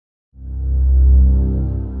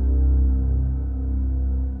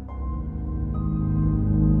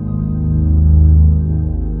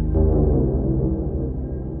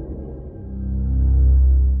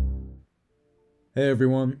Hey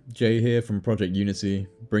everyone, Jay here from Project Unity,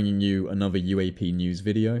 bringing you another UAP news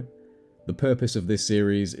video. The purpose of this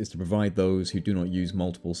series is to provide those who do not use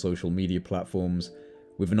multiple social media platforms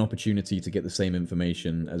with an opportunity to get the same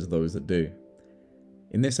information as those that do.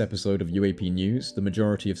 In this episode of UAP News, the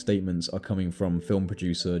majority of statements are coming from film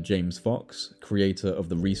producer James Fox, creator of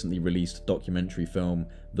the recently released documentary film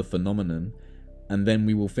The Phenomenon, and then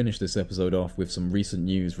we will finish this episode off with some recent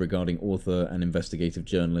news regarding author and investigative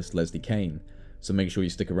journalist Leslie Kean, so make sure you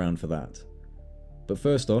stick around for that. But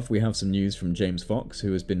first off, we have some news from James Fox,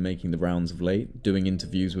 who has been making the rounds of late, doing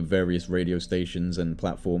interviews with various radio stations and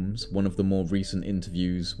platforms. One of the more recent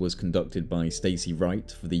interviews was conducted by Stacey Wright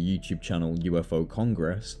for the YouTube channel UFO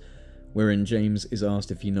Congress, wherein James is asked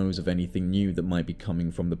if he knows of anything new that might be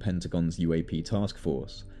coming from the Pentagon's UAP task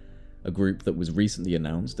force, a group that was recently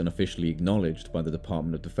announced and officially acknowledged by the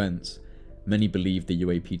Department of Defense. Many believe the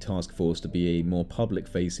UAP task force to be a more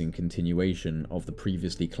public-facing continuation of the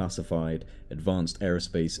previously classified Advanced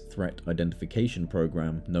Aerospace Threat Identification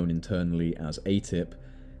Program, known internally as ATIP,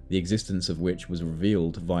 the existence of which was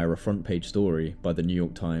revealed via a front-page story by the New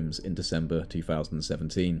York Times in December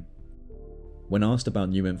 2017. When asked about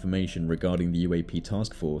new information regarding the UAP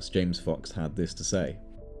task force, James Fox had this to say.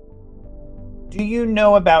 Do you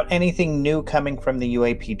know about anything new coming from the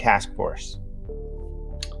UAP task force?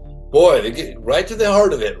 Boy, they get right to the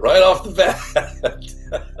heart of it, right off the bat.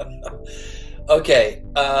 Okay.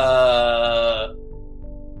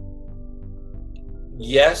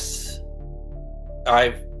 Yes,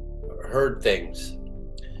 I've heard things,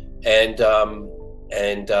 and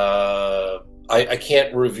I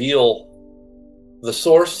can't reveal the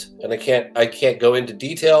source, and I can't go into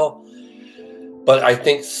detail, but I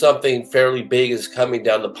think something fairly big is coming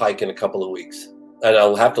down the pike in a couple of weeks, and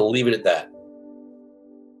I'll have to leave it at that.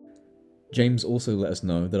 James also let us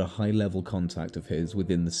know that a high-level contact of his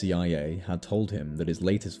within the CIA had told him that his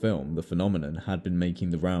latest film, The Phenomenon, had been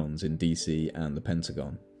making the rounds in DC and the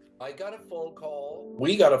Pentagon. We got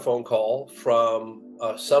a phone call from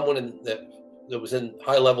someone that was in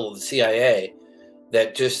high level of the CIA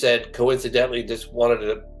that just said, coincidentally, just wanted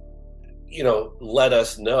to, let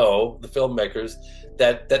us know, the filmmakers,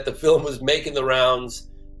 that the film was making the rounds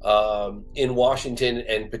in Washington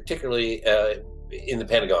and particularly in the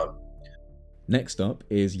Pentagon. Next up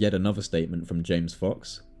is yet another statement from James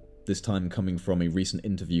Fox, this time coming from a recent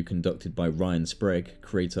interview conducted by Ryan Sprague,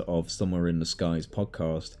 creator of Somewhere in the Skies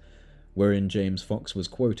podcast, wherein James Fox was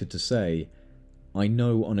quoted to say, "I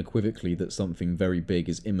know unequivocally that something very big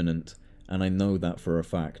is imminent, and I know that for a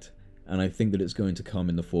fact, and I think that it's going to come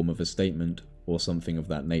in the form of a statement or something of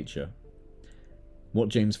that nature." What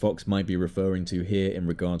James Fox might be referring to here in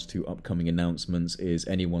regards to upcoming announcements is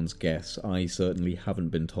anyone's guess. I certainly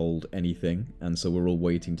haven't been told anything, and so we're all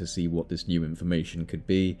waiting to see what this new information could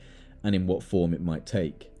be and in what form it might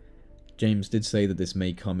take. James did say that this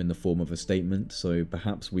may come in the form of a statement, so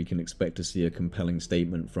perhaps we can expect to see a compelling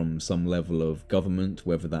statement from some level of government,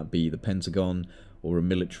 whether that be the Pentagon or a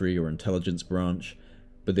military or intelligence branch,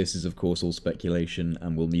 but this is of course all speculation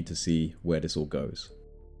and we'll need to see where this all goes.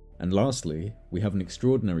 And lastly, we have an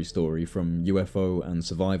extraordinary story from UFO and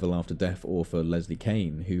survival after death author Leslie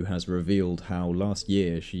Kean, who has revealed how last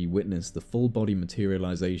year she witnessed the full body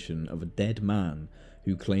materialization of a dead man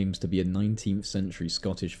who claims to be a 19th century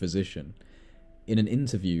Scottish physician. In an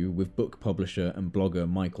interview with book publisher and blogger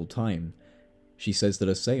Michael Tyne, she says that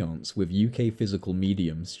a seance with UK physical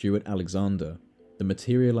medium Stuart Alexander, the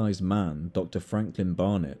materialized man Dr. Franklin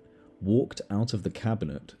Barnett, walked out of the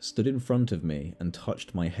cabinet, stood in front of me and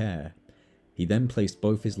touched my hair. He then placed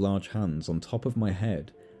both his large hands on top of my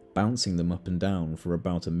head, bouncing them up and down for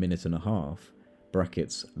about a minute and a half,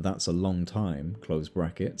 brackets, that's a long time, close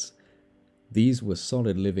brackets. These were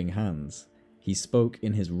solid living hands. He spoke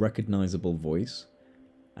in his recognizable voice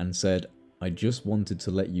and said, "I just wanted to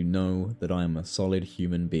let you know that I am a solid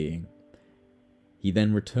human being." He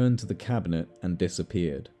then returned to the cabinet and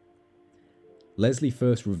disappeared. Leslie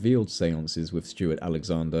first revealed seances with Stuart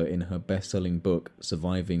Alexander in her best-selling book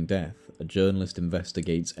Surviving Death. A journalist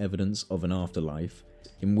investigates evidence of an afterlife,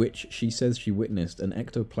 in which she says she witnessed an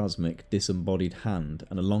ectoplasmic disembodied hand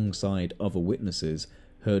and alongside other witnesses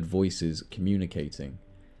heard voices communicating.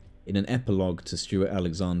 In an epilogue to Stuart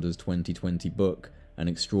Alexander's 2020 book, An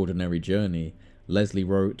Extraordinary Journey, Leslie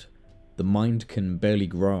wrote, "The mind can barely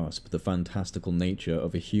grasp the fantastical nature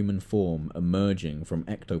of a human form emerging from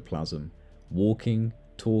ectoplasm, walking,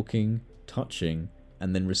 talking, touching,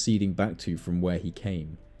 and then receding back to from where he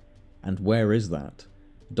came. And where is that?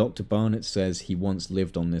 Dr. Barnett says he once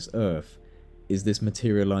lived on this earth. Is this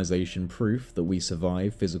materialization proof that we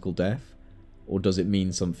survive physical death? Or does it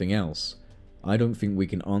mean something else? I don't think we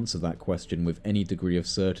can answer that question with any degree of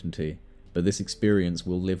certainty, but this experience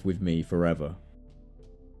will live with me forever.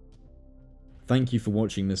 Thank you for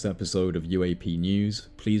watching this episode of UAP News.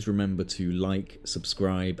 Please remember to like,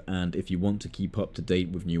 subscribe, and if you want to keep up to date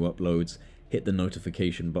with new uploads, hit the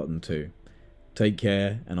notification button too. Take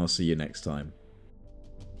care, and I'll see you next time.